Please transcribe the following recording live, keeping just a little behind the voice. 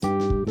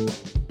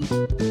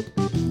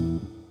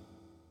Welcome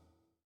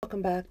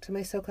back to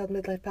my so-called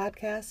midlife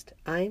podcast.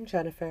 I'm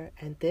Jennifer,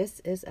 and this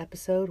is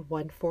episode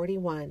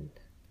 141.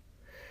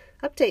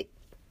 Update.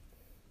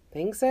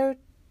 Things are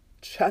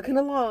chugging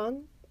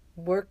along.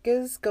 Work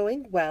is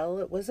going well.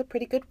 It was a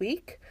pretty good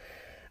week.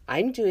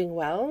 I'm doing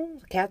well.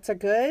 The cats are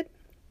good.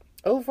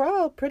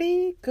 Overall,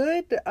 pretty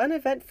good,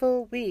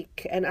 uneventful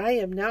week, and I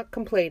am not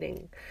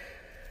complaining.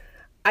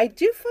 I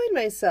do find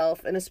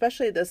myself, and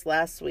especially this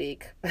last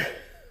week,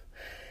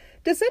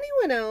 does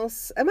anyone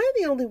else, am I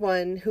the only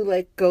one who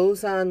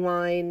goes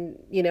online,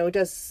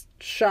 does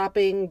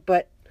shopping,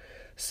 but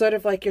sort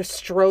of like you're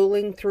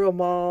strolling through a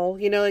mall,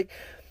 you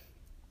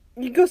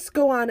just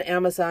go on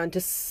Amazon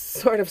to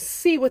sort of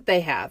see what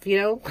they have,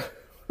 Am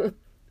I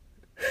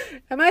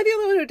the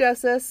only one who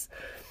does this?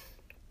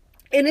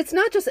 And it's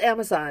not just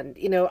Amazon,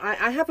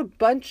 I have a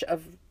bunch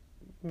of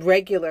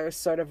regular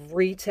sort of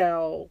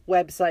retail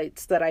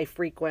websites that I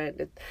frequent,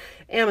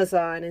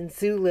 Amazon and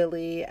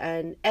Zulily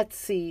and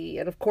Etsy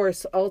and of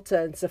course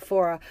Ulta and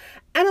Sephora.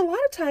 And a lot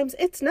of times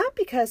it's not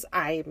because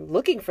I'm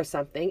looking for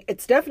something.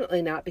 It's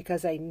definitely not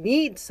because I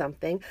need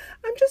something.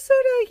 I'm just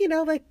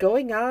sort of,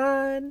 going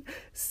on,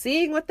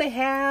 seeing what they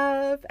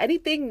have,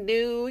 anything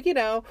new,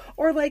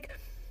 or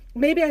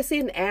maybe I see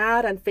an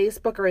ad on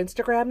Facebook or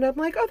Instagram and I'm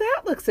like, oh,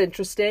 that looks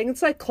interesting. And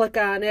so I click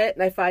on it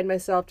and I find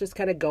myself just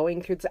kind of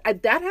going through.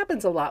 That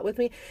happens a lot with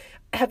me.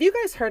 Have you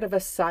guys heard of a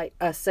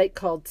site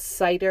called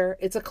Cider?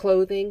 It's a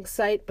clothing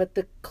site, but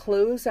the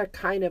clothes are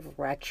kind of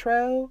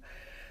retro.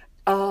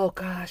 Oh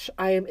gosh,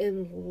 I am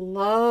in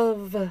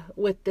love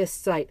with this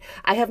site.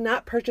 I have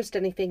not purchased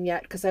anything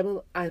yet because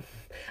I'm a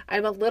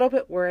little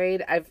bit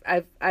worried.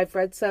 I've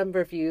read some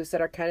reviews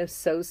that are kind of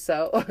so.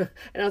 I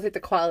don't think the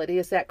quality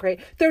is that great.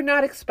 They're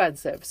not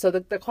expensive, so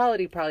the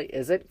quality probably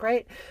isn't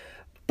great.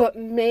 But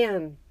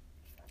man,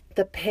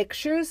 the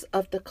pictures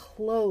of the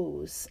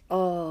clothes,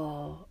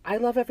 oh, I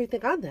love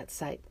everything on that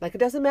site. It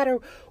doesn't matter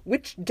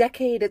which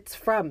decade it's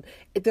from.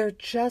 They're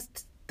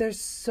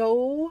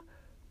so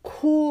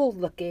cool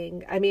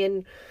looking. I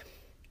mean,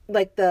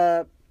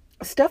 the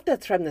stuff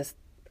that's from this,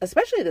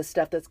 especially the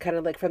stuff that's kind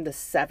of from the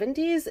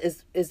 70s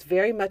is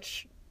very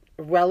much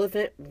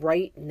relevant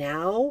right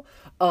now.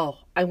 Oh,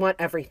 I want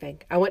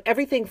everything. I want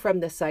everything from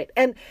this site.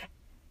 And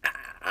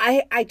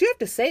I do have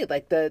to say,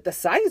 the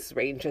size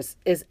range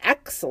is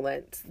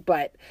excellent,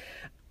 but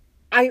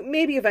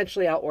maybe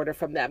eventually I'll order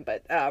from them.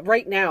 But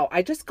right now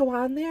I just go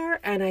on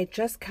there and I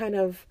just kind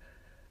of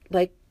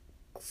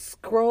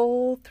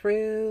scroll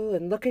through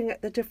and looking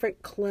at the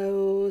different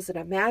clothes and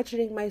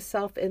imagining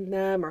myself in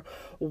them, or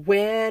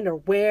when or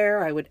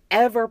where I would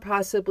ever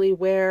possibly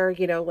wear,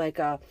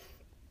 a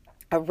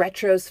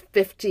retro's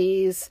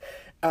 50s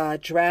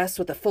dress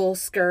with a full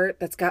skirt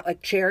that's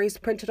got cherries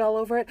printed all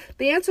over it.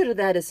 The answer to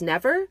that is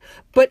never,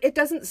 but it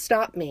doesn't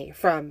stop me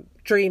from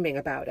dreaming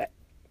about it.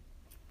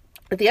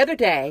 The other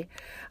day,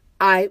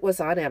 I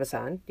was on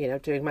Amazon,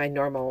 doing my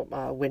normal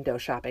window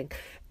shopping,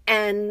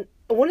 and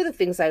one of the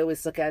things I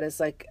always look at is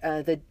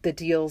the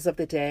deals of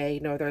the day,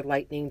 their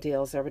lightning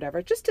deals or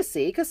whatever, just to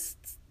see, because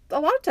a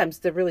lot of times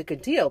they're really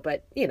good deal,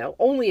 but,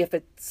 only if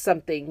it's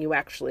something you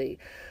actually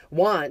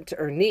want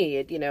or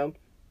need,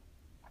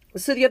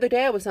 So the other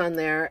day I was on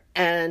there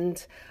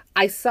and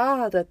I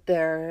saw that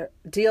their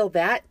deal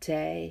that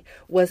day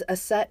was a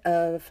set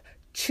of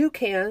 2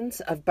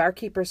 cans of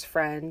Barkeeper's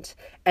Friend,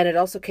 and it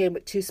also came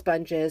with 2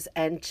 sponges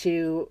and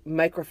 2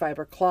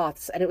 microfiber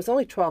cloths, and it was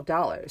only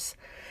 $12.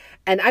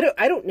 And I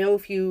don't know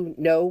if you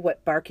know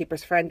what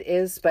Barkeeper's Friend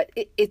is, but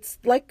it's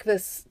like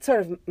this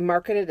sort of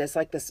marketed as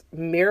this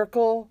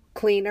miracle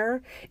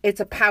cleaner. It's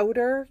a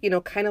powder,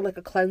 kind of like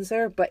a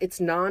cleanser, but it's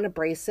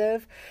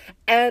non-abrasive.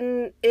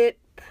 And it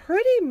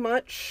pretty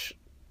much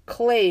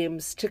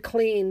claims to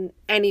clean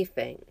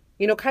anything,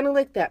 kind of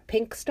like that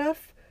pink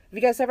stuff. Have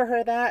you guys ever heard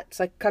of that?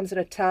 It's comes in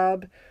a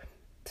tub.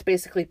 It's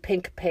basically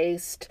pink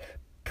paste.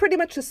 Pretty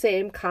much the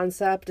same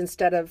concept.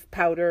 Instead of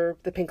powder,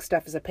 the pink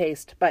stuff is a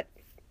paste, but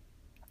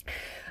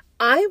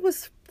I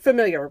was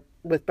familiar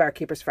with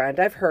Barkeeper's Friend.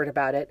 I've heard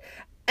about it.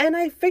 And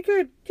I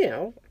figured,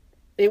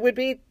 it would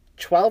be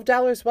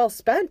 $12 well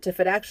spent if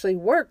it actually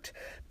worked.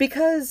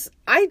 Because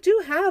I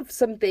do have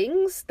some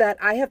things that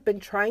I have been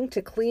trying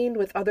to clean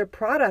with other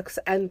products,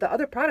 and the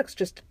other products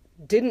just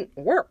didn't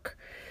work.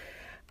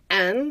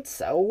 And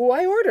so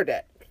I ordered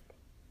it.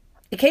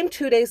 It came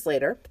 2 days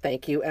later.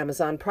 Thank you,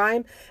 Amazon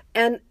Prime.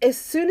 And as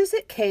soon as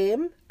it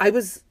came, I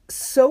was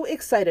so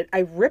excited. I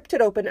ripped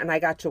it open and I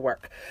got to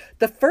work.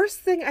 The first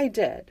thing I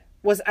did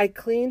was I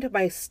cleaned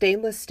my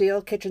stainless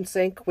steel kitchen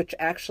sink, which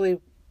actually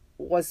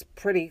was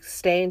pretty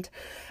stained.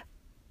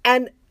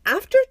 And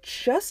after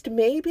just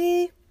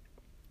maybe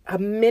a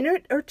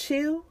minute or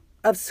two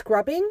of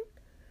scrubbing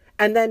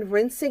and then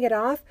rinsing it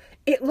off,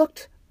 it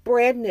looked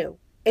brand new.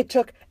 It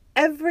took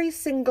every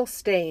single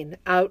stain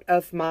out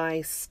of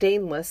my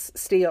stainless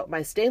steel.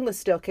 My stainless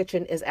steel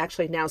kitchen is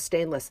actually now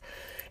stainless.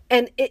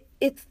 And it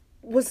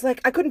was I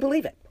couldn't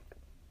believe it.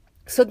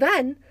 So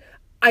then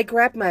I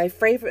grabbed my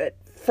favorite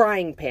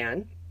frying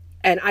pan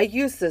and I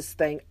use this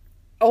thing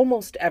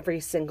almost every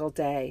single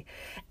day.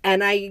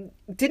 And I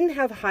didn't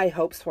have high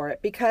hopes for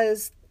it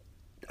because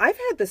I've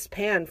had this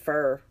pan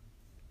for,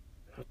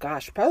 oh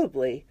gosh,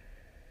 probably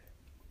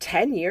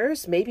 10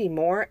 years, maybe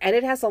more. And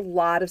it has a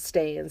lot of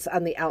stains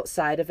on the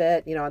outside of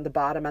it, you know, on the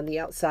bottom, on the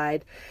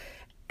outside.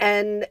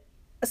 And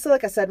so,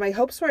 like I said, my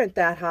hopes weren't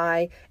that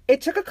high.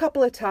 It took a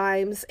couple of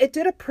times. It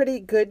did a pretty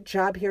good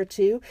job here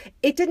too.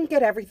 It didn't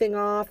get everything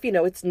off. You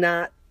know, it's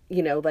not,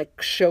 you know,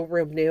 like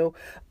showroom new,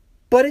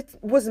 but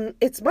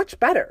it's much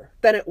better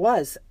than it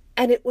was.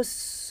 And it was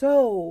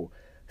so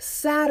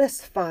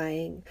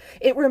satisfying.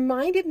 It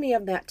reminded me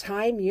of that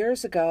time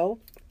years ago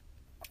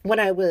when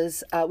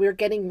we were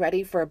getting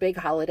ready for a big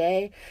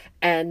holiday,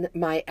 and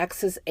my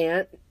ex's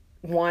aunt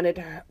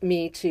wanted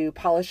me to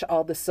polish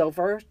all the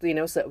silver, you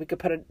know, so that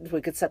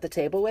we could set the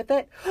table with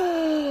it.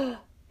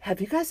 Have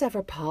you guys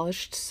ever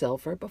polished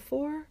silver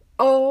before?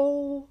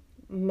 Oh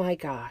my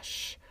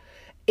gosh.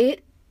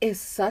 It is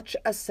such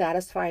a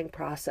satisfying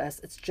process.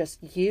 It's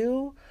just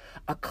you,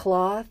 a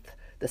cloth,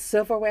 the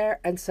silverware,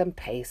 and some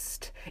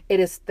paste.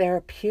 It is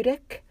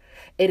therapeutic.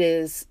 It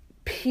is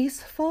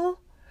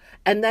peaceful.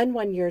 And then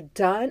when you're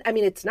done, I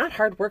mean, it's not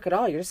hard work at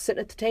all. You're just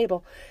sitting at the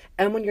table.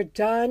 And when you're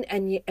done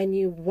and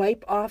you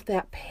wipe off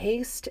that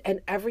paste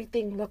and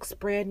everything looks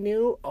brand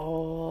new,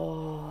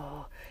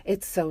 oh,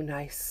 it's so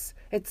nice.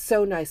 It's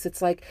so nice.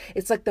 It's like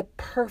the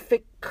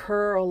perfect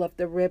curl of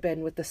the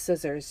ribbon with the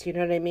scissors. You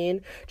know what I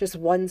mean? Just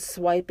one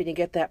swipe and you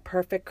get that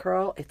perfect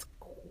curl. It's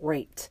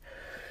great.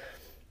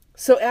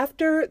 So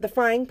after the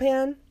frying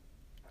pan,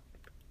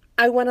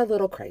 I went a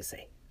little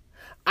crazy.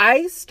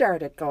 I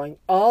started going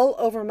all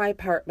over my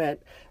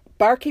apartment,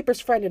 barkeeper's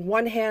friend in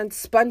one hand,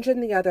 sponge in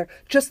the other,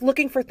 just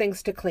looking for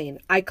things to clean.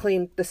 I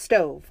cleaned the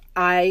stove.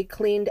 I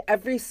cleaned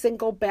every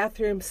single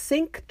bathroom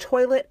sink,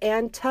 toilet,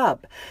 and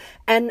tub.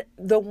 And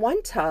the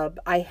one tub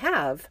I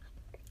have,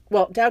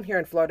 well, down here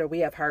in Florida, we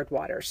have hard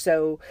water.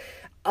 So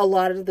a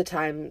lot of the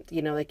time,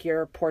 you know, like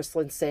your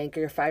porcelain sink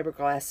or your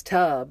fiberglass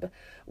tub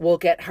will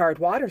get hard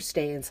water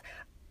stains.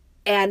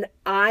 And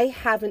I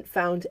haven't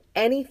found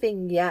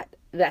anything yet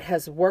that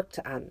has worked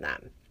on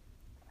them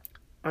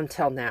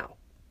until now.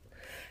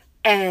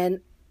 And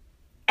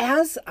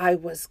as I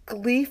was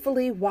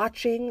gleefully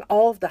watching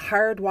all of the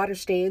hard water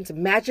stains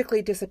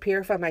magically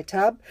disappear from my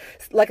tub,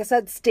 like I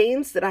said,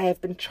 stains that I have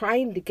been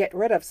trying to get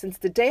rid of since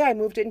the day I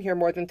moved in here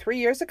more than 3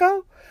 years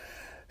ago,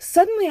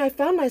 suddenly I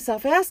found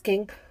myself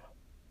asking,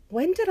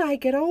 when did I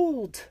get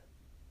old?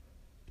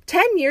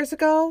 10 years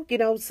ago, you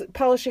know,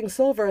 polishing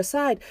silver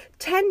aside,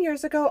 10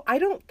 years ago, I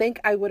don't think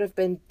I would have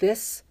been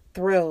this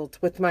thrilled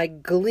with my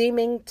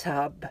gleaming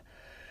tub.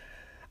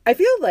 I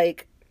feel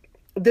like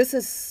this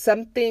is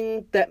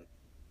something that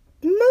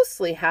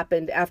mostly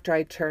happened after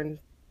I turned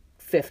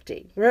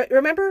 50.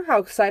 Remember how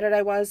excited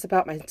I was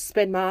about my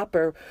spin mop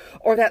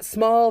or that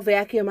small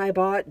vacuum I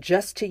bought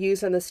just to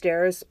use on the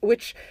stairs,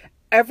 which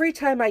every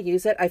time I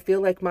use it, I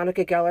feel like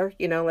Monica Geller,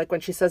 you know, like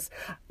when she says,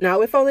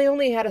 now if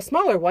only had a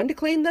smaller one to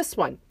clean this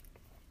one.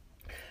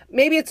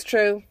 Maybe it's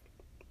true.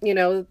 You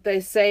know,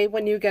 they say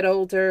when you get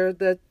older,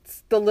 that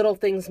the little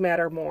things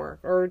matter more.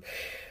 Or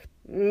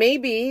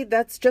maybe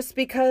that's just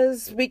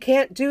because we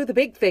can't do the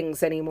big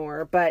things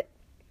anymore. But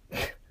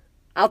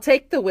I'll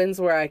take the wins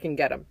where I can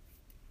get them.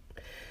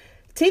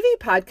 TV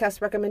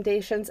podcast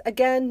recommendations.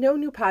 Again, no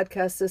new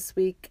podcasts this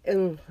week.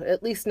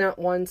 At least not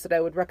ones that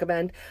I would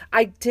recommend.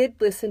 I did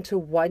listen to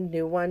one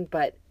new one,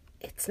 but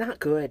it's not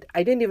good.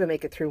 I didn't even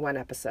make it through one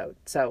episode.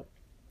 So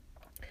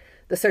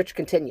the search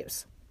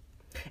continues.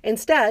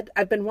 Instead,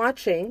 I've been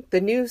watching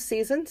the new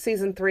season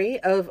 3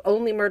 of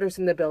Only Murders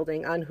in the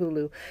Building on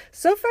Hulu.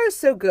 So far,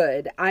 so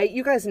good.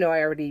 You guys know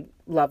I already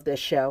love this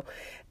show.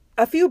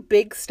 A few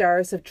big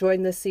stars have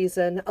joined this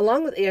season,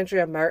 along with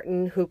Andrea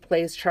Martin, who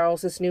plays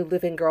Charles's new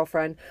living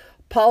girlfriend.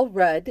 Paul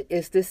Rudd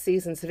is this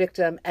season's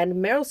victim,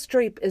 and Meryl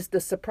Streep is the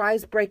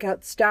surprise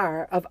breakout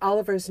star of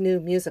Oliver's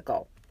new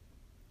musical.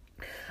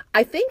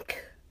 I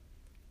think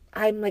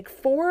I'm like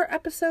 4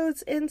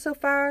 episodes in so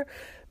far.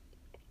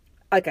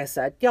 Like I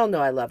said, y'all know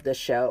I love this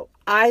show.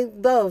 I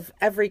love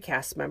every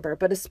cast member,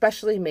 but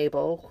especially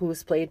Mabel,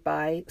 who's played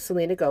by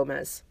Selena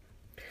Gomez.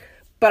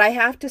 But I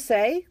have to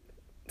say,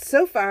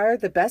 so far,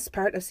 the best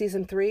part of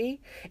season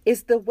 3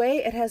 is the way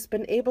it has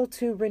been able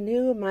to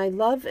renew my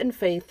love and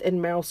faith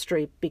in Meryl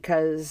Streep,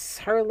 because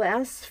her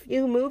last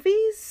few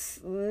movies,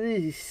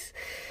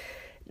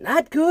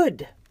 not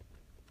good.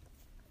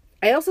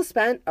 I also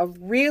spent a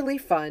really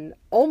fun,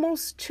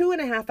 almost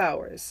 2.5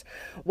 hours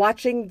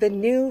watching the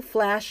new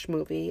Flash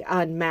movie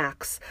on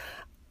Max.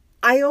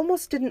 I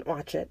almost didn't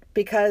watch it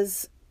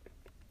because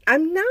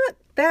I'm not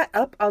that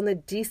up on the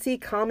DC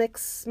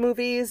Comics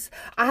movies.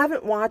 I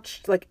haven't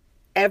watched like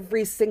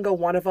every single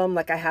one of them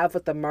like I have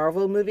with the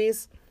Marvel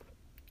movies.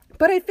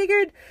 But I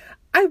figured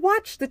I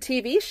watched the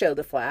TV show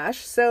The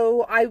Flash,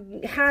 so I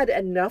had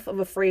enough of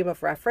a frame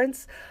of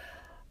reference.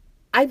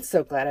 I'm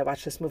so glad I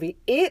watched this movie.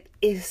 It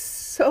is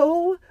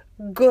so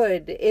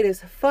good. It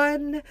is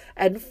fun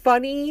and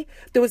funny.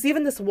 There was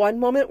even this one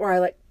moment where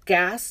I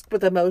gasped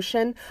with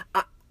emotion.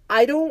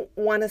 I don't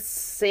want to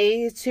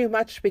say too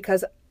much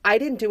because I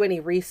didn't do any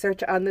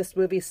research on this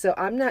movie, so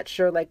I'm not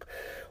sure like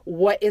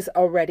what is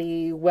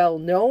already well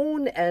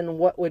known and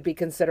what would be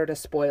considered a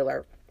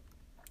spoiler.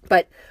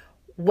 But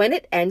when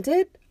it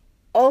ended,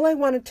 all I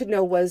wanted to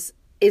know was,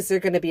 is there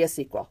going to be a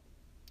sequel?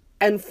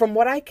 And from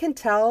what I can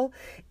tell,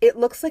 it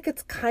looks like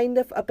it's kind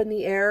of up in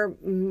the air,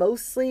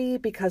 mostly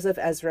because of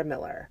Ezra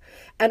Miller.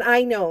 And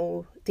I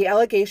know the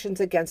allegations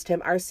against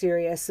him are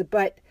serious,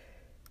 but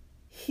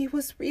he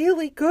was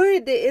really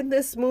good in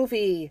this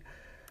movie.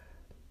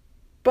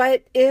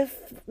 But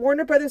if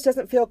Warner Brothers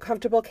doesn't feel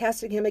comfortable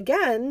casting him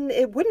again,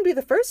 it wouldn't be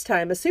the first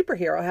time a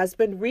superhero has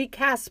been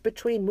recast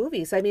between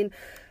movies. I mean,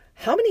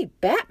 how many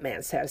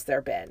Batmans has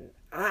there been?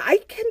 I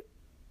can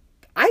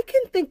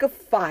think of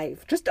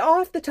 5 just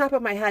off the top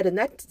of my head, and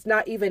that's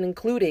not even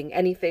including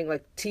anything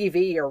like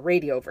TV or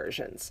radio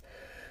versions.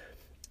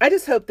 I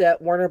just hope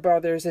that Warner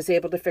Brothers is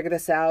able to figure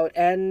this out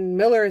and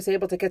Miller is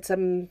able to get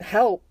some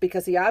help,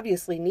 because he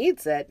obviously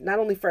needs it, not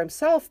only for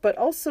himself, but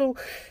also,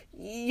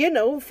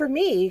 for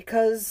me,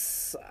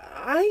 because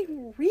I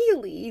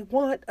really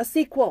want a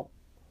sequel.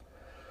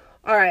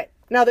 All right,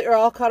 now that you're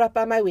all caught up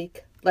on my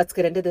week, let's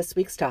get into this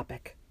week's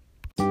topic.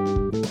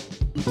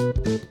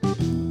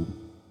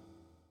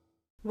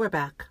 We're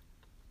back.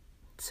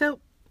 So,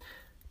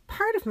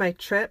 part of my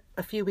trip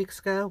a few weeks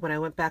ago when I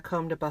went back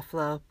home to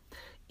Buffalo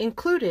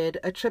included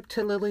a trip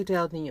to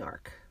Lilydale, New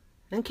York.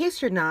 In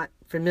case you're not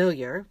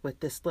familiar with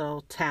this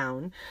little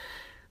town,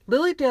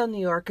 Lilydale, New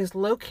York is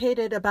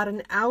located about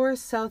an hour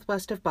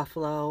southwest of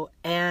Buffalo,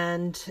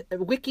 and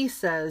Wiki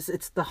says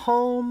it's the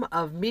home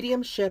of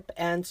mediumship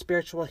and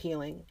spiritual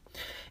healing.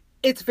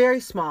 It's very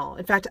small.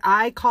 In fact,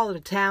 I call it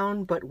a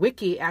town, but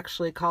Wiki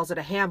actually calls it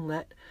a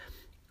hamlet,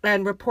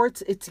 and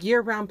reports its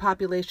year-round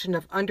population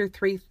of under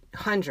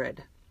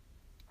 300.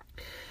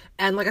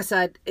 And like I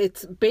said,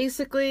 it's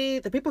basically,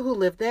 the people who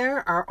live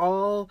there are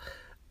all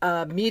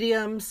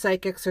mediums,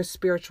 psychics, or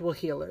spiritual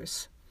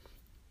healers.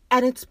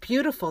 And it's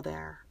beautiful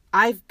there.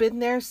 I've been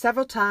there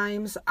several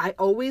times. I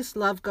always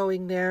love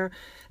going there.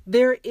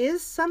 There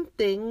is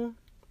something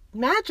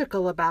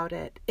magical about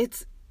it.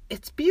 It's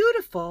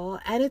beautiful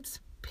and it's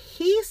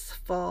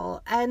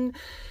peaceful, and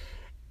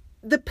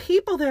the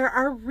people there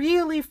are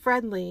really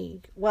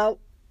friendly. Well,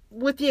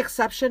 with the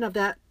exception of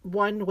that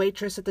one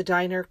waitress at the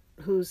diner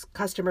whose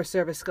customer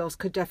service skills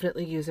could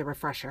definitely use a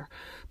refresher.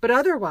 But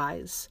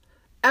otherwise,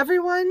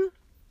 everyone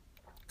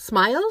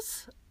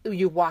smiles.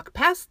 You walk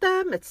past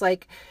them. It's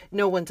like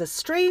no one's a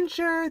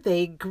stranger.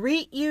 They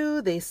greet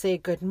you. They say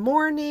good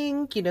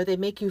morning. They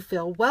make you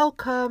feel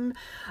welcome.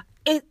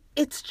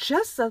 It's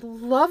just a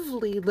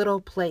lovely little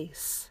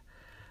place.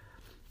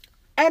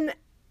 And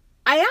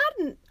I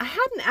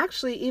hadn't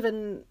actually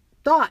even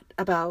thought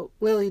about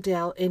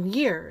Lilydale in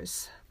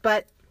years,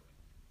 but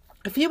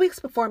a few weeks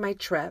before my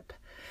trip,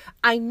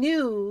 I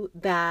knew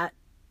that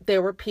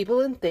there were people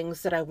and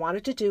things that I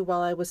wanted to do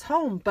while I was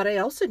home, but I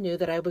also knew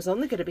that I was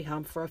only going to be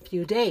home for a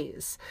few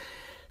days.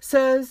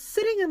 So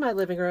sitting in my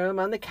living room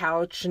on the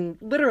couch and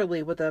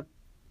literally with a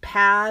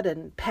pad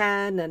and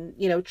pen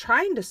and,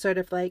 trying to sort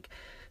of like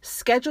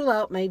schedule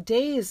out my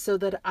days so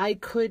that I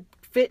could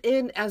fit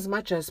in as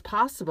much as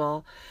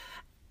possible.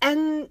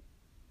 And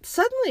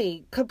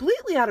suddenly,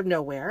 completely out of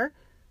nowhere,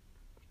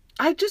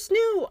 I just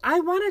knew I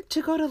wanted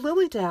to go to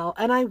Lilydale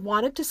and I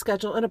wanted to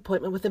schedule an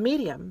appointment with a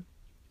medium.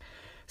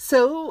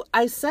 So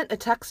I sent a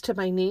text to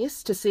my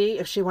niece to see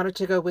if she wanted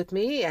to go with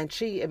me, and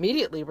she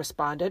immediately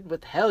responded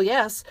with hell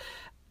yes,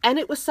 and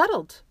it was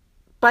settled.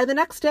 By the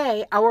next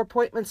day, our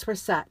appointments were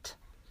set.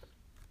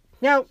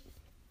 Now,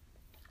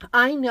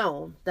 I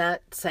know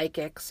that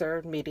psychics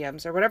or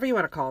mediums or whatever you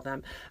want to call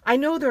them, I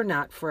know they're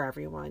not for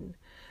everyone.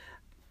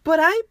 But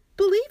I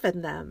believe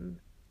in them.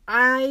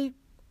 I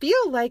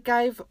feel like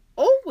I've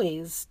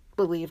always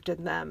believed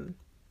in them.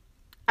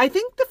 I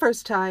think the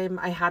first time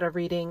I had a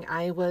reading,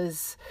 I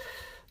was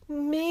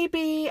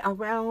maybe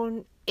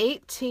around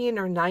 18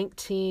 or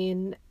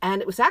 19,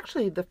 and it was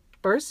actually the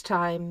first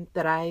time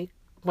that I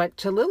went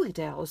to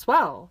Lilydale as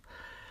well.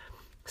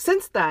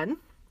 Since then,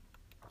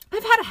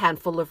 I've had a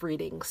handful of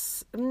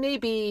readings,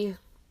 maybe,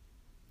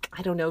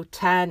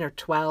 10 or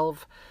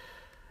 12.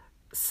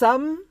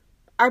 Some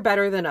are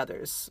better than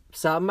others.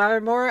 Some are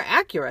more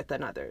accurate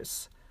than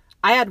others.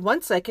 I had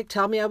one psychic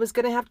tell me I was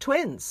going to have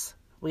twins.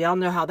 We all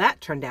know how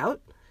that turned out.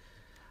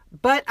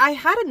 But I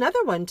had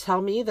another one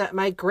tell me that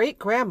my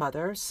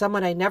great-grandmother,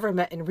 someone I never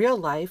met in real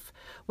life,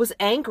 was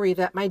angry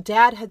that my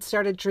dad had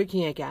started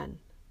drinking again.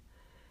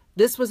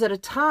 This was at a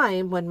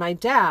time when my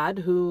dad,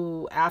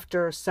 who,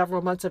 after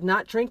several months of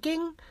not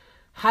drinking,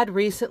 had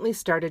recently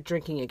started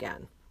drinking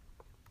again.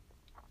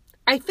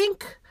 I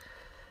think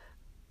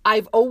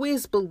I've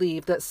always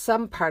believed that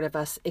some part of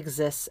us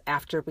exists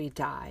after we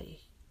die.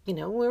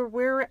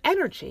 We're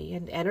energy,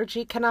 and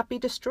energy cannot be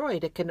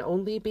destroyed. It can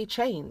only be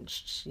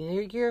changed.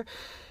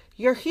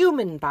 Your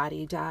human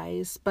body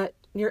dies, but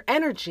your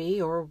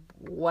energy, or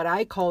what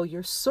I call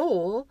your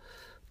soul,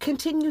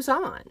 continues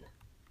on.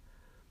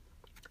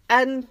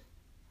 And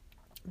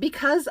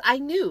because I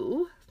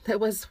knew there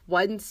was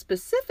one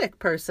specific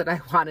person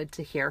I wanted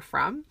to hear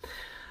from,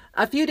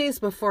 A few days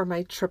before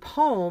my trip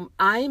home,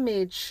 I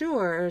made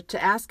sure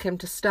to ask him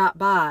to stop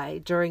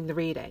by during the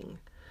reading.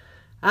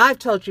 I've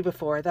told you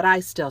before that I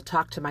still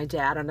talk to my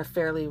dad on a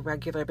fairly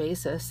regular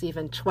basis,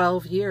 even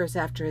 12 years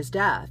after his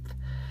death.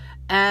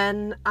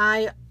 And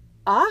I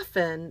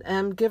often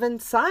am given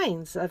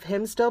signs of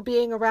him still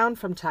being around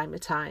from time to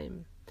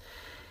time.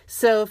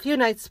 So a few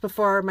nights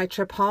before my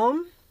trip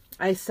home,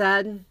 I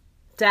said,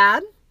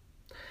 "Dad,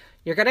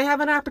 you're going to have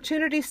an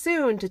opportunity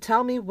soon to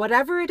tell me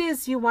whatever it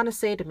is you want to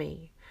say to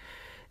me.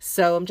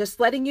 So I'm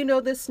just letting you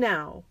know this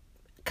now,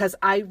 because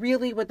I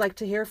really would like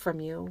to hear from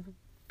you,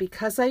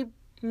 because I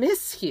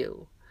miss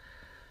you."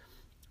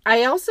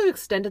 I also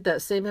extended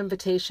that same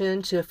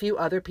invitation to a few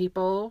other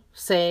people,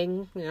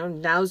 saying,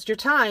 now's your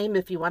time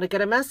if you want to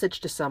get a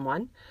message to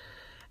someone.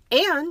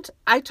 And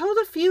I told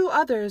a few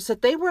others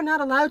that they were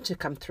not allowed to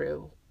come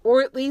through,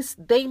 or at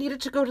least they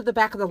needed to go to the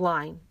back of the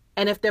line.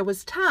 And if there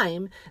was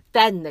time,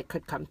 then they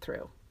could come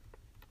through.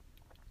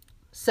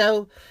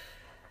 So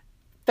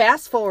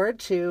fast forward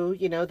to,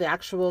 the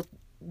actual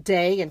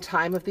day and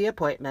time of the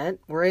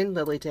appointment. We're in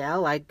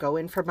Lilydale. I go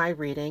in for my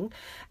reading.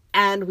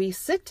 And we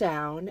sit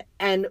down,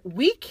 and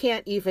we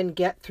can't even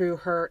get through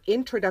her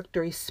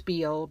introductory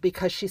spiel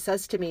because she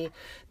says to me,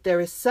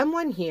 "There is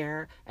someone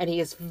here, and he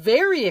is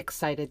very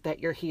excited that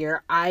you're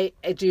here.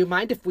 Do you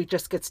mind if we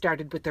just get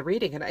started with the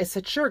reading?" And I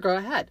said, "Sure, go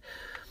ahead."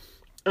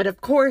 And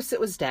of course, it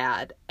was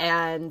Dad.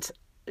 And,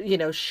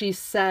 she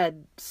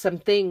said some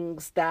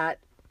things that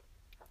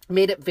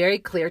made it very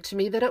clear to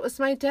me that it was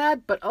my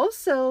dad, but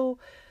also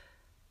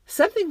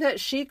something that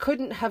she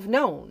couldn't have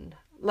known.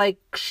 Like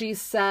she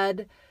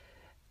said,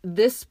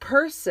 this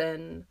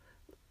person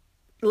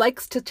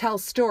likes to tell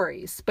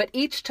stories, but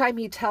each time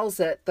he tells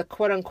it, the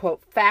quote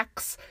unquote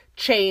facts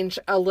change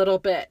a little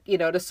bit,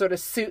 to sort of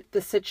suit the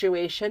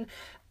situation.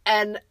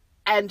 And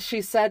she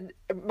said,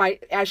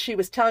 as she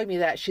was telling me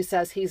that, she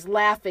says, "He's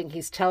laughing,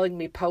 he's telling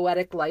me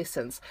poetic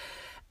license."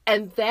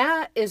 And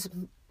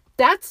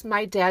that's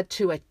my dad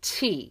to a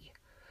T.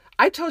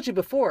 I told you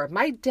before,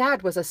 my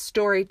dad was a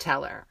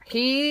storyteller.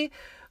 He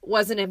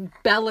was an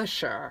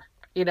embellisher,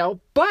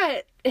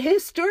 but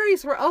his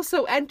stories were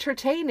also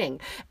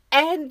entertaining.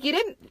 And you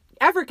didn't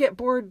ever get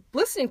bored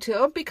listening to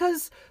them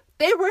because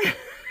they were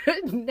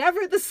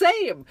never the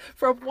same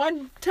from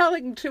one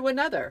telling to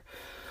another.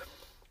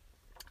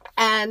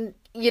 And,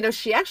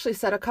 she actually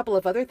said a couple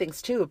of other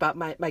things too about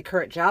my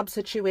current job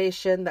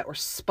situation that were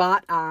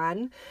spot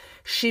on.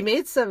 She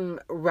made some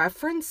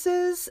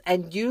references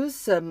and used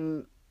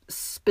some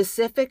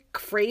specific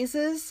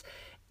phrases,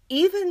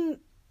 even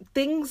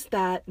things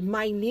that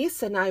my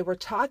niece and I were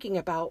talking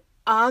about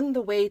on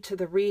the way to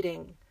the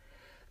reading.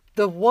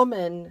 The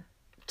woman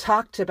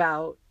talked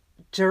about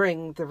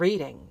during the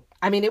reading.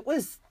 I mean, it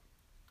was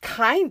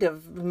kind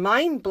of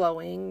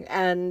mind-blowing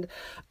and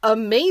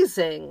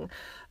amazing.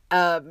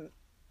 And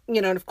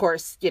of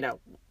course,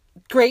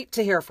 great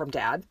to hear from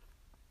Dad.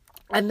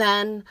 And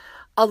then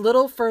a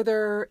little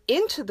further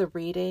into the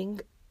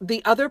reading,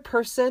 the other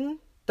person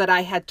that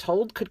I had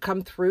told could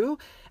come through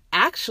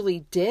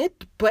actually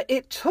did, but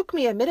it took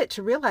me a minute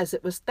to realize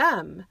it was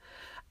them.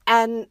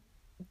 And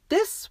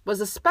this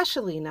was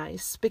especially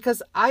nice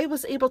because I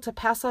was able to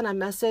pass on a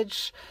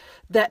message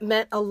that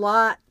meant a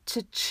lot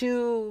to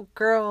two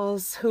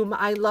girls whom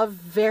I love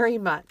very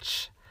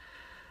much.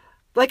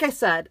 Like I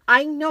said,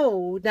 I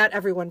know not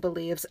everyone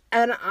believes,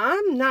 and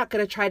I'm not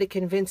going to try to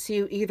convince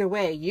you either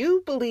way.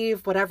 You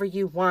believe whatever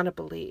you want to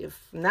believe,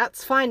 and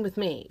that's fine with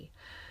me.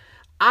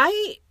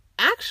 I'm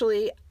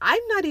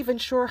not even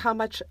sure how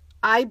much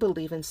I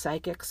believe in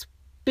psychics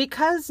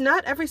because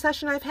not every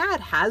session I've had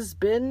has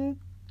been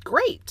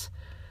great.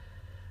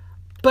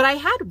 But I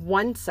had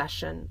one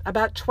session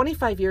about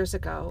 25 years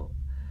ago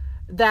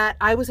that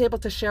I was able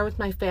to share with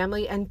my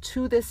family, and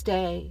to this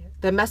day,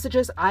 the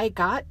messages I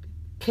got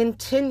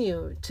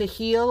continue to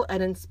heal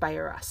and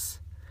inspire us.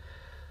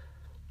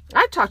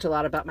 I've talked a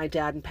lot about my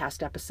dad in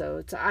past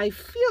episodes. I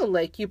feel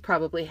like you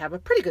probably have a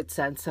pretty good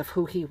sense of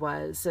who he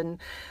was, and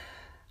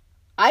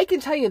I can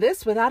tell you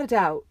this without a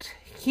doubt.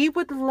 He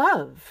would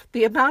love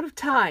the amount of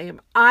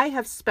time I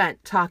have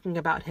spent talking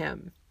about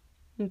him,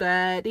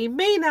 but he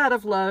may not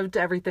have loved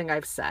everything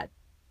I've said.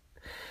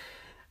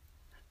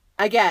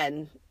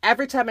 Again,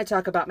 every time I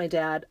talk about my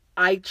dad,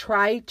 I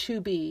try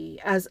to be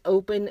as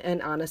open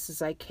and honest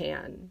as I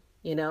can.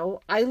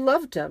 I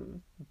loved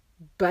him,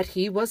 but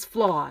he was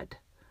flawed.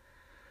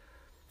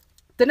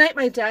 The night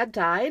my dad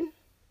died,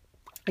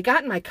 I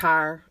got in my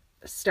car,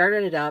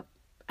 started it up,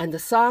 and the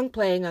song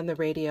playing on the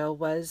radio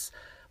was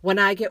 "When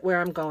I Get Where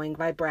I'm Going"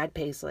 by Brad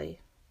Paisley.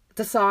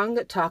 The song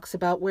that talks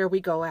about where we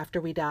go after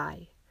we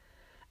die.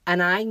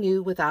 And I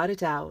knew without a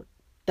doubt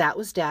that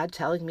was Dad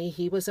telling me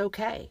he was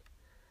okay.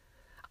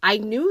 I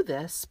knew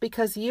this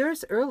because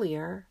years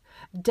earlier,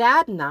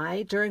 Dad and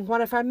I, during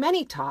one of our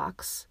many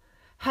talks,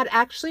 had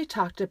actually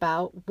talked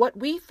about what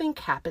we think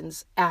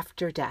happens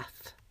after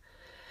death.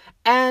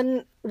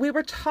 And we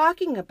were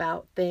talking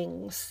about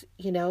things,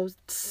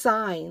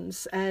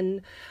 signs.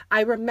 And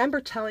I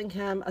remember telling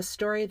him a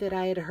story that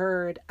I had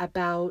heard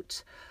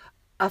about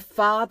a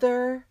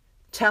father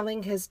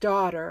telling his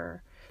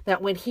daughter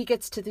that when he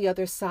gets to the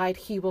other side,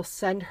 he will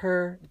send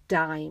her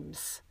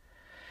dimes.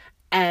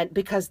 And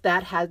because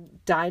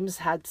dimes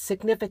had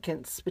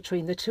significance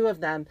between the two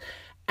of them.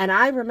 And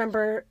I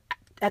remember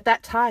at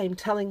that time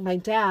telling my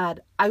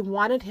dad I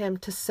wanted him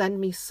to send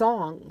me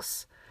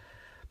songs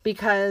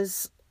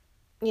because,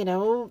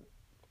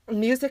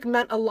 music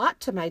meant a lot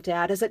to my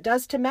dad, as it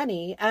does to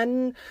many.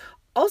 And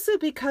also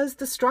because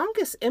the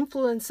strongest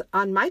influence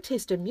on my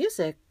taste in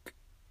music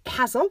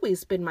has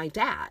always been my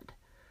dad.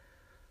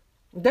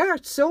 There are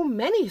so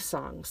many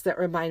songs that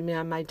remind me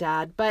of my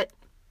dad, but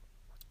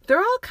they're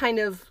all kind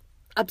of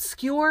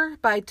obscure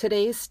by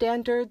today's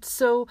standards.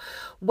 So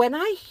when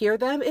I hear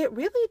them, it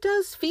really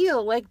does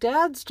feel like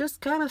Dad's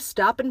just kind of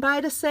stopping by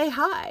to say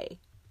hi.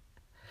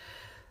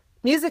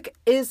 Music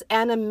is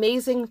an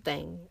amazing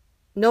thing.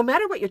 No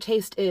matter what your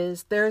taste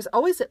is, there's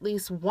always at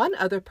least one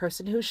other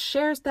person who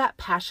shares that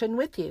passion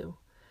with you.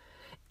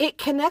 It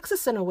connects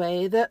us in a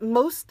way that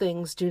most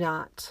things do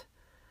not.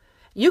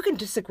 You can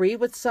disagree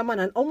with someone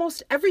on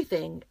almost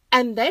everything,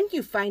 and then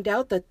you find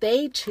out that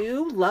they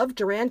too love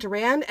Duran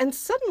Duran, and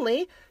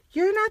suddenly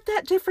you're not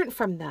that different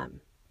from them.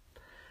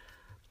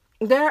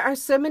 There are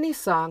so many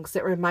songs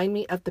that remind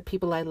me of the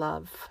people I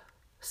love.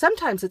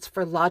 Sometimes it's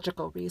for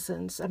logical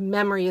reasons, a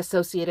memory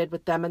associated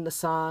with them in the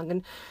song,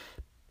 and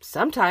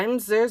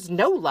sometimes there's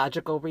no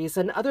logical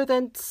reason other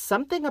than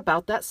something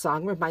about that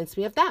song reminds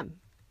me of them.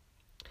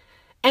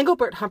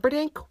 Engelbert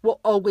Humperdinck will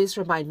always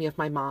remind me of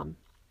my mom.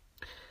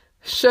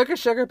 Sugar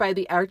Sugar by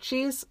the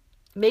Archies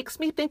makes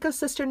me think of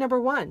Sister Number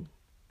 1.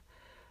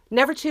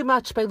 Never Too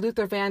Much by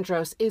Luther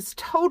Vandross is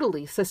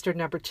totally Sister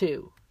Number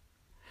 2.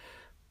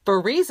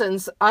 For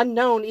reasons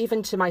unknown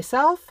even to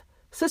myself,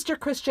 Sister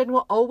Christian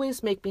will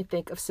always make me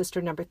think of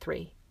Sister Number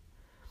 3.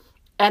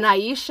 And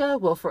Aisha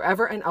will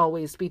forever and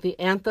always be the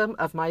anthem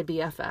of my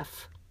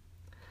BFF.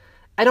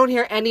 I don't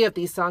hear any of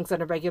these songs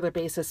on a regular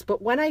basis,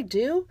 but when I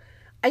do,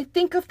 I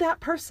think of that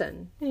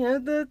person,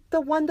 the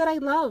one that I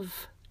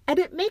love, and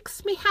it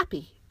makes me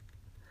happy.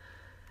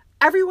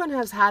 Everyone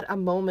has had a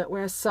moment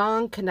where a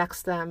song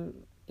connects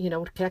them,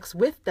 connects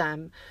with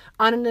them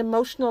on an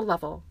emotional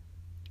level.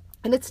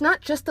 And it's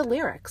not just the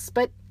lyrics,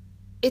 but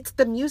it's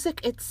the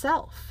music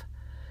itself.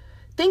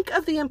 Think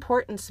of the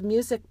importance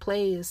music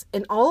plays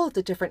in all of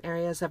the different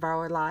areas of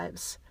our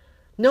lives.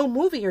 No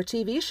movie or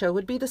TV show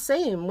would be the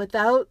same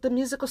without the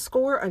musical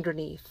score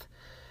underneath.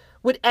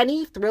 Would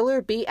any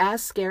thriller be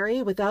as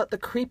scary without the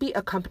creepy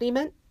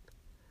accompaniment?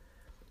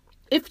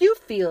 If you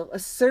feel a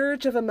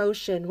surge of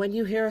emotion when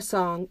you hear a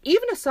song,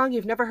 even a song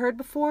you've never heard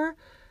before,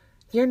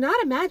 you're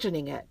not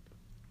imagining it.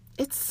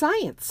 It's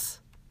science.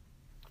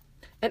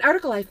 An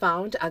article I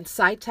found on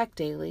SciTech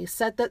Daily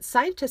said that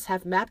scientists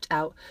have mapped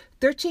out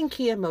 13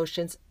 key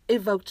emotions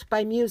evoked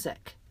by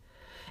music.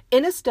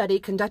 In a study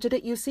conducted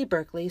at UC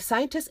Berkeley,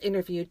 scientists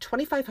interviewed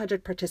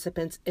 2,500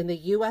 participants in the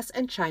US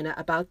and China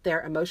about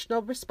their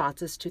emotional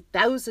responses to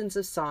thousands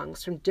of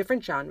songs from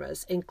different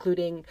genres,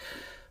 including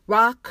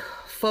rock,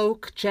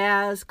 folk,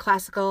 jazz,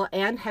 classical,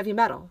 and heavy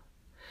metal.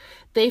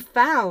 They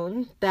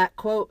found that,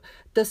 quote,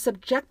 the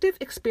subjective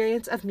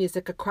experience of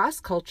music across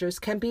cultures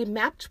can be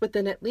mapped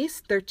within at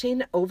least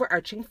 13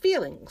 overarching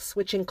feelings,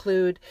 which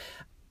include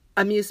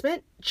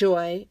amusement,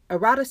 joy,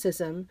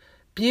 eroticism,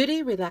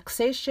 beauty,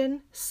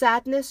 relaxation,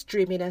 sadness,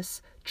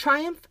 dreaminess,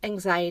 triumph,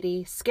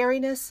 anxiety,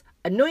 scariness,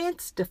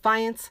 annoyance,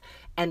 defiance,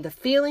 and the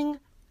feeling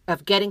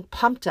of getting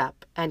pumped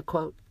up, end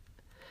quote.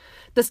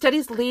 The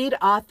study's lead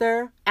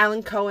author,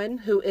 Alan Cohen,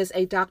 who is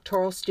a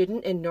doctoral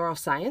student in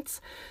neuroscience,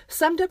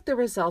 summed up the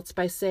results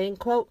by saying,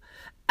 quote,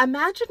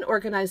 imagine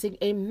organizing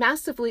a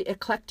massively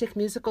eclectic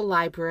musical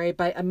library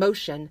by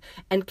emotion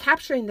and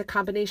capturing the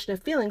combination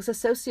of feelings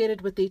associated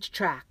with each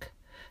track.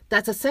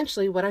 That's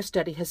essentially what our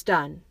study has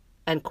done,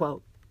 end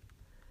quote.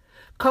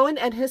 Cohen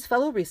and his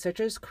fellow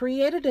researchers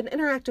created an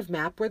interactive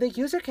map where the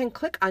user can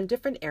click on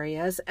different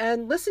areas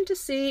and listen to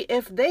see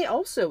if they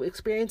also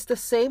experience the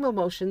same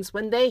emotions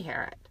when they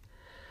hear it.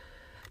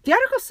 The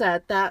article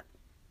said that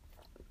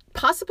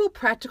possible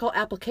practical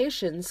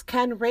applications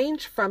can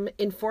range from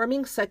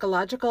informing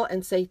psychological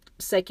and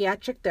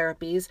psychiatric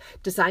therapies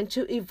designed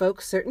to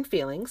evoke certain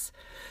feelings,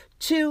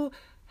 to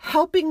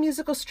helping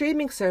musical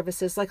streaming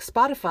services like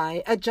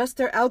Spotify adjust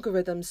their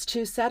algorithms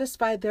to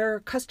satisfy their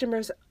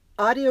customers'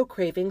 audio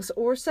cravings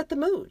or set the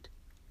mood.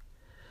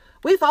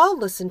 We've all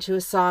listened to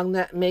a song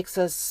that makes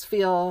us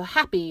feel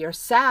happy or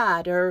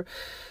sad or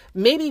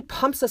maybe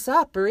pumps us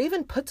up or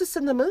even puts us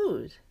in the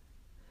mood.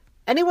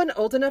 Anyone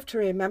old enough to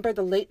remember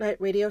the late-night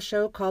radio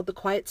show called The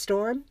Quiet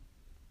Storm?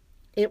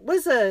 It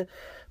was a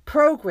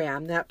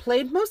program that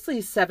played mostly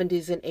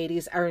 70s and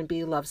 80s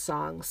R&B love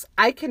songs.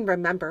 I can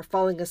remember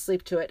falling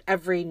asleep to it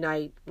every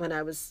night when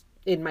I was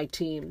in my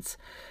teens.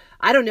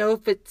 I don't know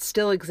if it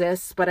still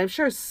exists, but I'm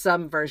sure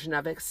some version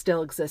of it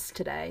still exists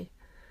today.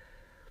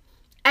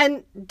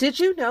 And did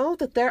you know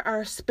that there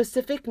are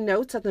specific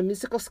notes on the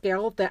musical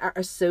scale that are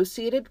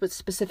associated with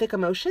specific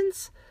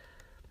emotions?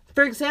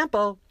 For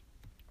example,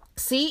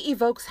 C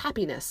evokes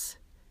happiness,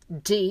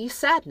 D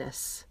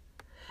sadness.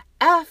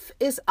 F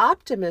is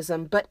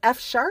optimism, but F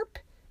sharp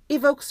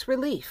evokes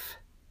relief.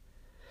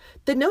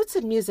 The notes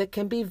in music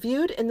can be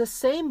viewed in the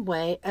same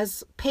way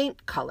as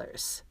paint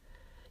colors.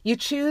 You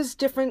choose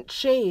different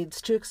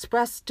shades to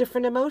express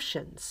different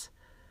emotions.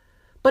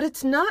 But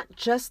it's not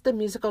just the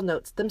musical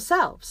notes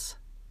themselves.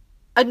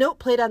 A note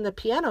played on the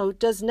piano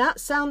does not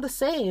sound the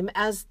same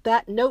as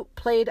that note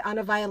played on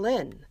a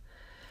violin,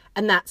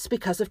 and that's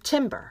because of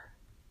timbre.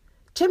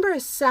 Timbre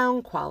is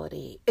sound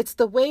quality. It's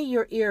the way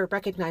your ear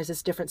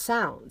recognizes different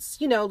sounds.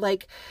 You know,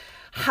 like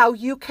how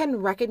you can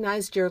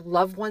recognize your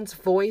loved one's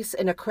voice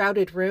in a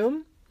crowded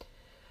room.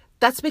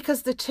 That's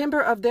because the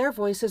timbre of their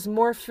voice is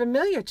more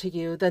familiar to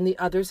you than the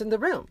others in the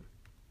room.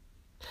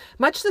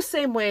 Much the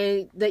same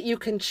way that you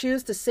can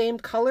choose the same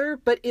color,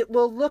 but it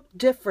will look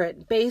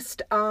different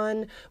based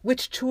on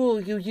which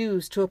tool you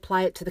use to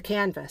apply it to the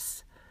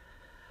canvas.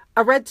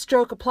 A red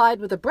stroke applied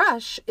with a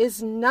brush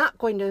is not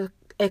going to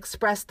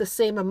express the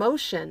same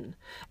emotion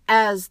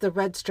as the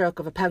red stroke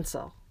of a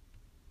pencil.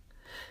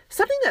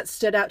 Something that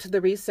stood out to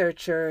the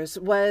researchers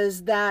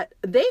was that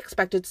they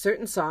expected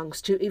certain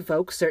songs to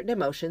evoke certain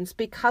emotions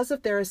because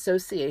of their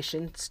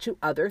associations to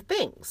other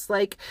things.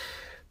 Like,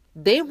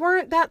 they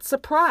weren't that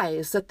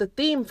surprised that the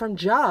theme from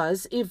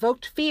Jaws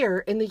evoked fear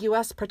in the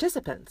U.S.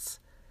 participants.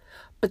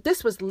 But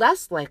this was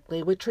less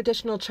likely with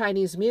traditional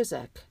Chinese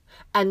music,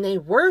 and they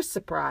were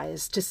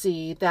surprised to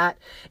see that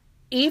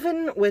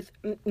even with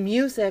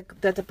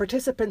music that the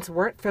participants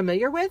weren't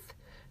familiar with,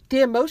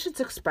 the emotions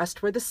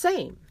expressed were the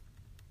same.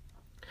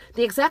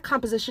 The exact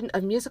composition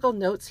of musical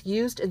notes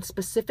used in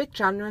specific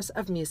genres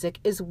of music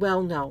is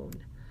well known.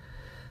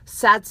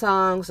 Sad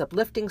songs,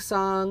 uplifting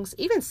songs,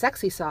 even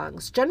sexy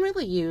songs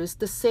generally use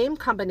the same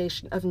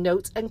combination of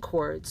notes and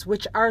chords,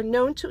 which are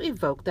known to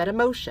evoke that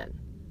emotion.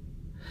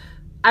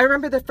 I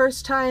remember the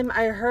first time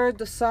I heard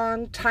the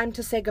song Time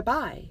to Say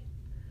Goodbye.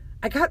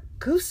 I got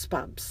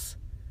goosebumps.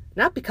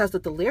 Not because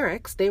of the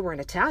lyrics, they were in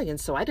Italian,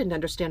 so I didn't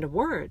understand a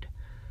word,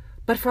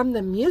 but from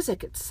the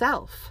music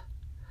itself.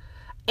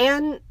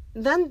 And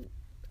then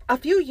a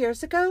few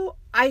years ago,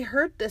 I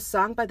heard this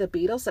song by the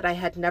Beatles that I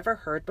had never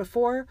heard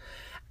before.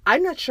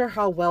 I'm not sure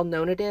how well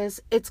known it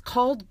is. It's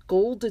called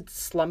Golden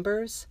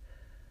Slumbers.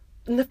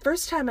 And the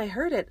first time I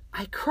heard it,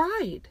 I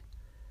cried.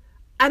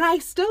 And I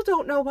still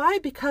don't know why,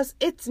 because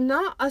it's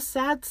not a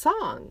sad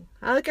song.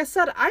 Like I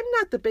said, I'm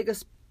not the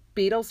biggest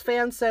Beatles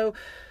fan, so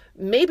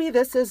maybe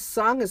this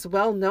song is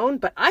well known,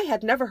 but I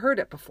had never heard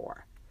it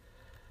before.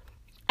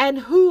 And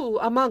who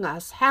among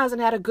us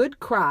hasn't had a good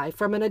cry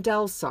from an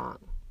Adele song?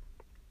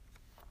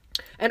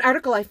 An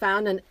article I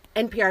found on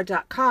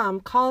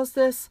NPR.com calls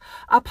this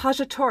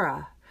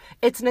appoggiatura.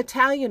 It's an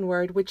Italian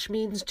word which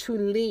means to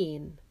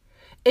lean.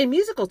 In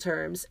musical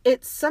terms,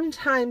 it's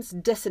sometimes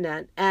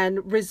dissonant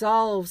and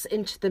resolves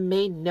into the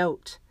main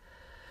note.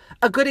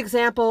 A good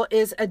example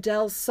is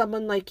Adele's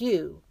Someone Like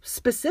You,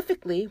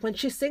 specifically when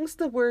she sings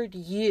the word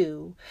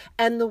you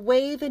and the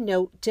way the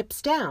note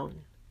dips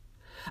down.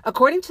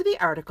 According to the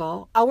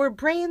article, our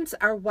brains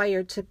are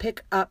wired to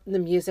pick up the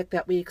music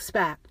that we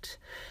expect.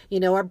 You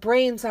know, our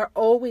brains are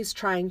always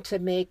trying to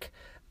make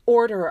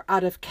order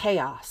out of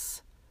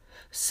chaos.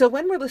 So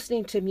when we're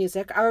listening to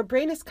music, our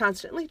brain is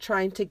constantly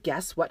trying to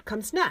guess what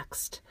comes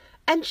next.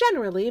 And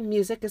generally,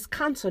 music is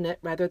consonant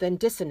rather than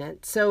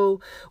dissonant,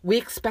 so we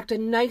expect a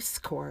nice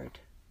chord.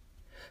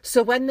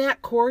 So when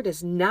that chord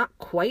is not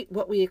quite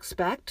what we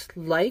expect,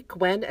 like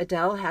when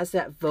Adele has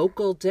that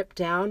vocal dip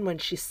down when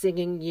she's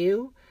singing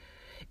You,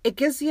 it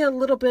gives you a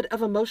little bit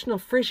of emotional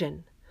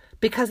frisson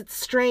because it's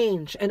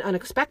strange and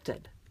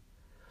unexpected.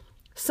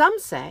 Some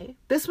say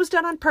this was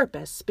done on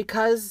purpose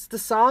because the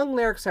song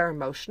lyrics are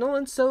emotional,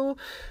 and so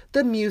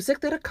the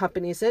music that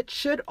accompanies it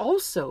should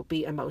also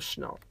be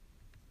emotional.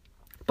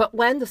 But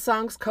when the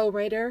song's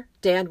co-writer,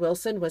 Dan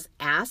Wilson, was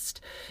asked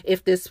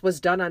if this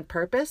was done on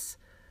purpose,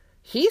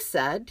 he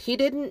said he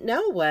didn't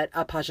know what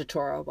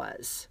appoggiatura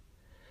was.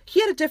 He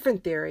had a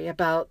different theory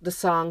about the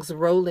song's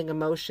rolling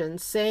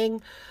emotions,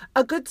 saying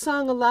a good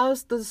song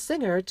allows the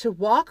singer to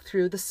walk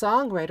through the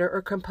songwriter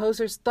or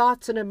composer's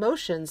thoughts and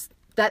emotions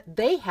that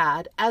they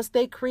had as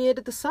they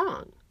created the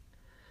song.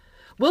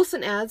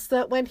 Wilson adds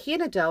that when he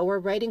and Adele were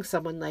writing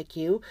Someone Like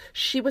You,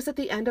 she was at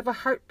the end of a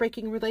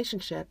heartbreaking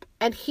relationship,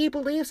 and he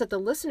believes that the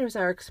listeners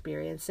are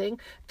experiencing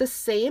the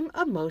same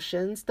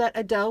emotions that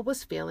Adele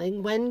was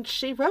feeling when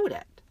she wrote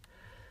it.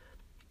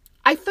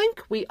 I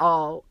think we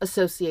all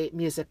associate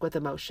music with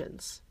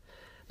emotions.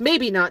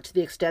 Maybe not to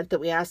the extent that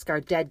we ask our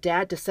dead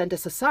dad to send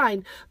us a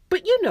sign,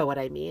 but you know what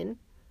I mean.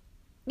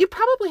 You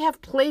probably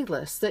have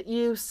playlists that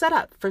you set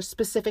up for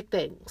specific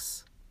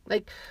things.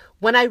 Like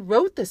when I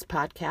wrote this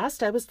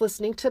podcast, I was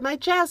listening to my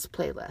jazz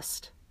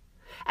playlist.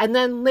 And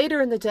then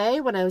later in the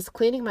day, when I was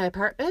cleaning my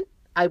apartment,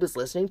 I was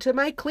listening to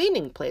my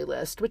cleaning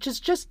playlist, which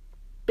is just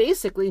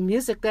basically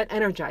music that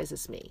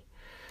energizes me.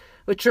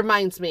 Which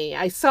reminds me,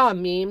 I saw a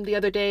meme the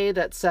other day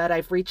that said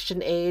I've reached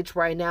an age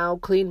where I now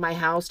clean my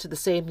house to the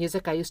same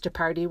music I used to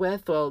party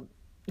with. Well,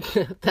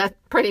 that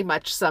pretty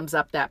much sums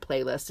up that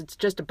playlist. It's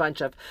just a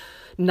bunch of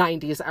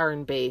 90s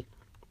R&B.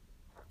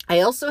 I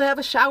also have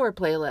a shower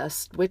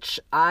playlist,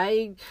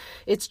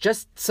 it's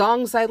just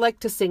songs I like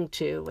to sing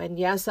to. And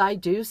yes, I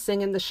do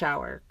sing in the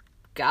shower.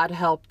 God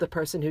help the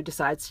person who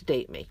decides to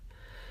date me.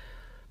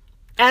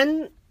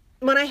 And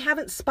when I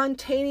haven't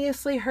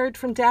spontaneously heard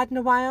from Dad in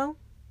a while,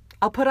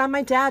 I'll put on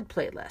my dad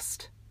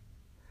playlist.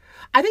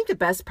 I think the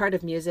best part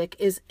of music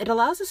is it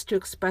allows us to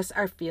express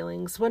our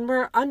feelings when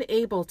we're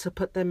unable to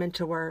put them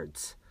into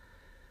words.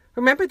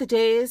 Remember the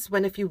days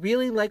when if you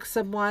really liked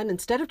someone,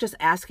 instead of just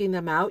asking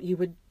them out, you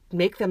would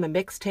make them a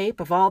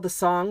mixtape of all the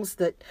songs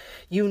that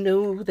you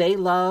knew they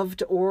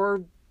loved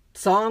or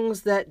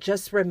songs that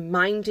just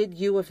reminded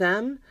you of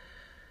them?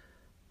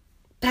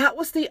 That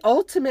was the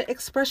ultimate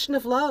expression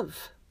of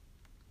love.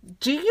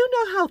 Do you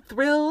know how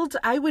thrilled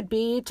I would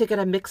be to get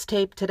a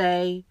mixtape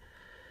today?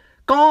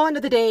 Gone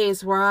are the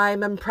days where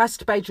I'm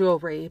impressed by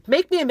jewelry.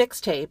 Make me a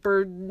mixtape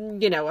or, a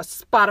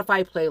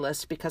Spotify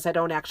playlist because I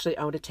don't actually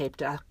own a tape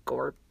deck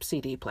or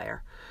CD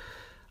player.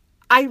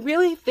 I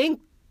really think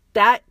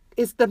that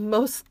is the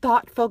most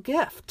thoughtful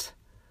gift.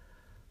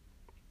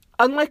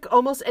 Unlike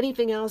almost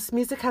anything else,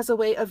 music has a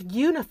way of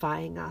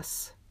unifying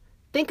us.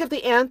 Think of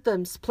the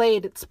anthems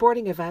played at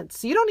sporting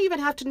events. You don't even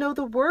have to know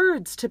the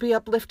words to be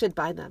uplifted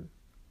by them.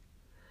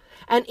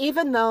 And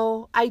even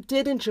though I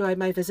did enjoy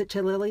my visit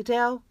to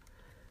Lilydale,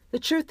 the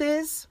truth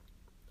is,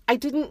 I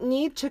didn't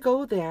need to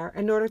go there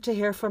in order to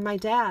hear from my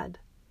dad.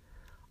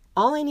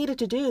 All I needed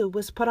to do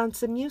was put on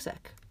some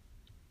music.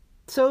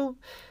 So,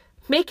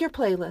 make your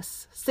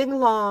playlists, sing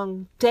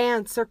along,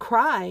 dance, or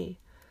cry.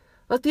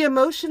 Let the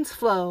emotions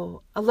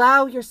flow.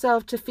 Allow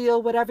yourself to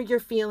feel whatever you're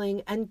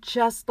feeling and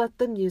just let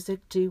the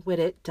music do what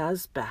it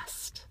does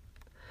best.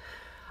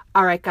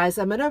 All right, guys,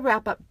 I'm going to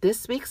wrap up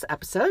this week's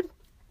episode.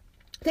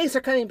 Thanks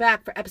for coming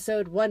back for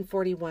episode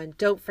 141.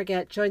 Don't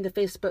forget, join the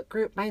Facebook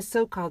group, My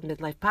So-Called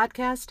Midlife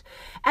Podcast,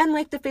 and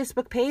like the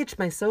Facebook page,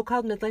 My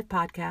So-Called Midlife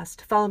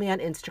Podcast. Follow me on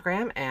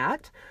Instagram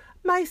at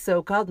My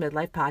So-Called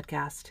Midlife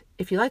Podcast.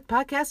 If you like the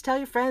podcast, tell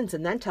your friends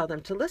and then tell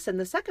them to listen.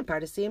 The second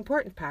part is the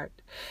important part.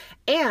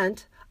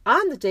 And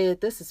on the day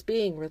that this is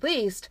being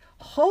released,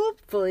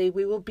 hopefully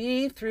we will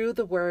be through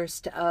the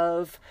worst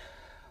of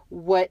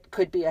what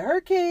could be a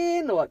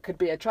hurricane, what could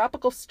be a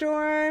tropical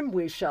storm.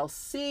 We shall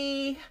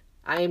see.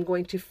 I am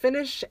going to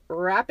finish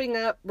wrapping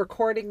up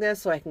recording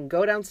this so I can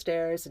go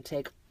downstairs and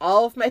take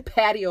all of my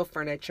patio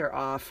furniture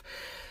off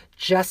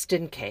just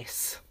in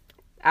case.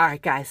 All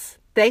right, guys.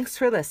 Thanks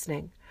for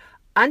listening.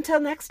 Until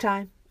next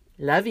time,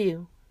 love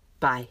you.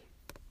 Bye.